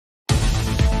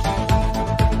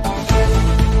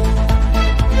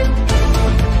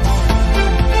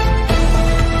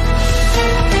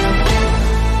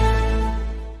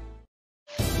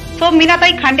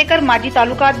मीनाताई खांडेकर माजी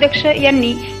तालुका अध्यक्ष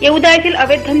यांनी येवदा येथील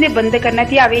अवैध धंदे बंद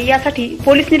करण्यात यावे यासाठी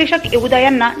पोलीस निरीक्षक येवदा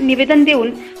यांना निवेदन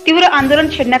देऊन तीव्र आंदोलन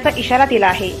छेडण्याचा इशारा दिला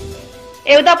आहे।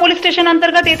 येवदा पोलीस स्टेशन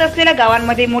अंतर्गत येत असलेल्या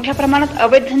गावांमध्ये मोठ्या प्रमाणात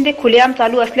अवैध धंदे खुलेआम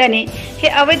चालू असल्याने हे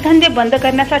अवैध धंदे बंद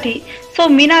करण्यासाठी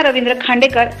मीना रवींद्र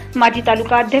खांडेकर माजी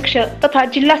तालुका अध्यक्ष तथा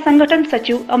जिल्हा संघटन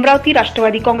सचिव अमरावती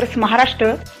राष्ट्रवादी काँग्रेस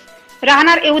महाराष्ट्र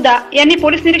राहणार येवदा यांनी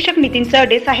पोलीस निरीक्षक नितीन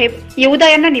चरडे साहेब येवदा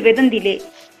यांना निवेदन दिले।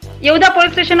 येवदा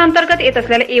पोलीस स्टेशन अंतर्गत येत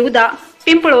असलेल्या येवदा,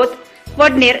 पिंपळोद,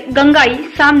 वडनेर, गंगाई,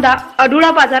 सामदा,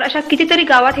 अडुळा बाजार अशा कितीतरी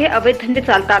गावात हे अवैध धंदे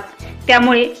चालतात।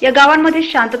 त्यामुळे या गावांमध्ये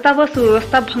शांतता व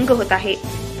सुव्यवस्था भंग होत आहे।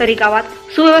 तरी गावात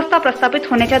सुव्यवस्था प्रस्थापित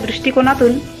होण्याच्या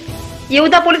दृष्टिकोनातून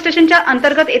येवदा पोलीस स्टेशनच्या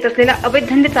अंतर्गत येत असलेल्या अवैध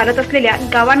धंदे चालत असलेल्या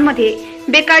गावांमध्ये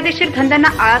बेकायदेशीर धंद्यांना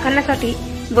आळा घालण्यासाठी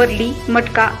वरली,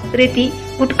 मटका, रेती,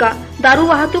 गुटखा, दारू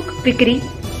वाहतूक, विक्री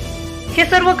हे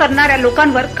सर्व करणाऱ्या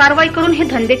लोकांवर कारवाई करून हे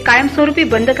धंदे कायमस्वरूपी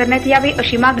बंद करण्यात यावे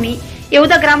अशी मागणी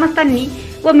येवदा ग्रामस्थांनी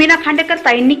व मीना खांडेकर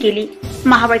ताईंनी केली।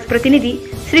 महावाईस प्रतिनिधी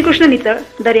श्रीकृष्ण निचळ,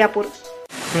 दर्यापूर।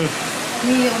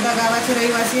 मी येवदा गावाचे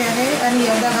रहिवासी आहे आणि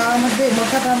येवदा गावामध्ये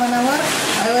मोठ्या प्रमाणावर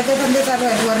अवैध धंदे चालू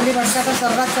आहेत। वरली मटका तर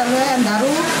सर्रास चालू आहे आणि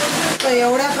दारू तर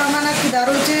एवढ्या प्रमाणात की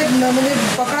दारूचे म्हणजे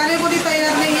पकडायला कोणी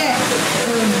तयार नाही आहे।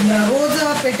 रोज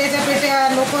पेट्याच्या पेट्या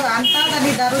लोक आणतात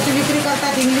आणि दारूची विक्री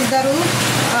करतात, इंग्लिश दारू।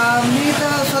 मी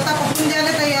तर स्वतः पकडून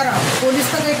द्यायला तयार आहे।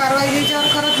 पोलीस तर काही कारवाई याच्यावर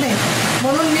करत नाही,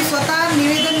 म्हणून मी स्वतः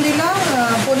निवेदन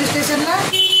दिलं पोलीस स्टेशनला।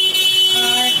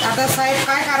 आता साहेब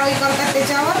काय कारवाई करतात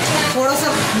त्याच्यावर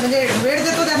थोडंसं म्हणजे वेळ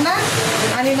देतो त्यांना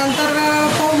आणि नंतर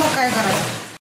पाहू मग काय करायचं।